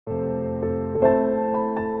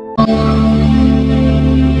Hello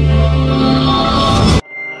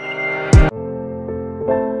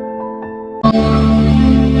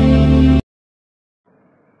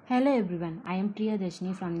everyone, I am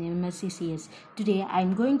Priyadashini from MSCCS. Today I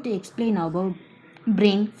am going to explain about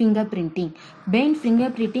brain fingerprinting. Brain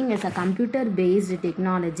fingerprinting is a computer-based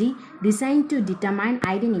technology designed to determine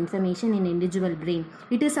hidden information in individual brain.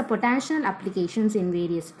 It is a potential applications in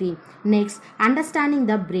various fields. Next, understanding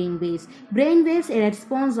the brain waves. Brain waves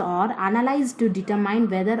response are analyzed to determine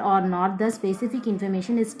whether or not the specific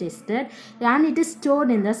information is tested and it is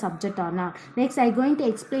stored in the subject or not. Next, I am going to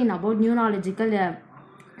explain about neurological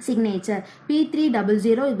signature.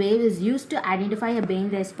 P300 wave is used to identify a brain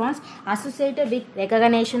response associated with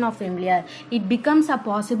recognition of familiar. It becomes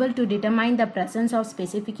possible to determine the presence of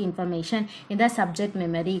specific information in the subject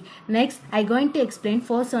memory. Next, I am going to explain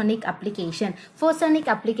photonic application. Photonic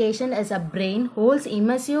application is a brain holds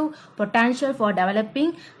immersive potential for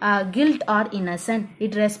developing guilt or innocence.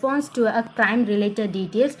 It responds to a crime related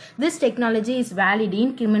details. This technology is valid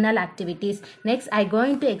in criminal activities. Next, I am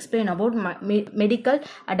going to explain about medical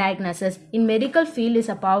diagnosis. In medical field is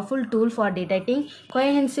a powerful tool for detecting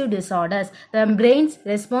cognitive disorders. The brain's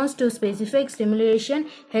response to specific stimulation,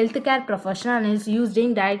 healthcare professional is used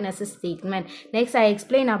in diagnosis treatment. Next, I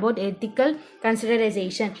explain about ethical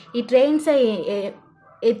consideration. It trains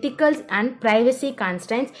ethical and privacy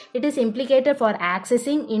constraints. It is implicated for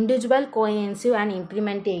accessing individual cohesive and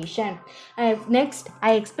implementation. Next,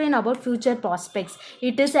 I explain about future prospects.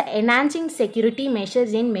 It is enhancing security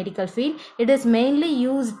measures in medical field. It is mainly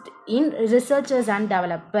used in researchers and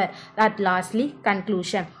developers. At lastly,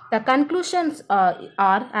 conclusion. The conclusions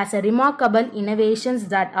are as a remarkable innovations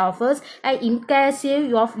that offers an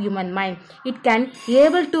incasive of human mind. It can be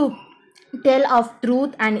able to tell of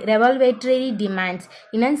truth and revelatory demands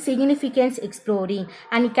in a significance exploring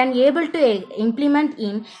and can be able to implement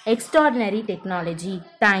in extraordinary technology.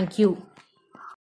 Thank you.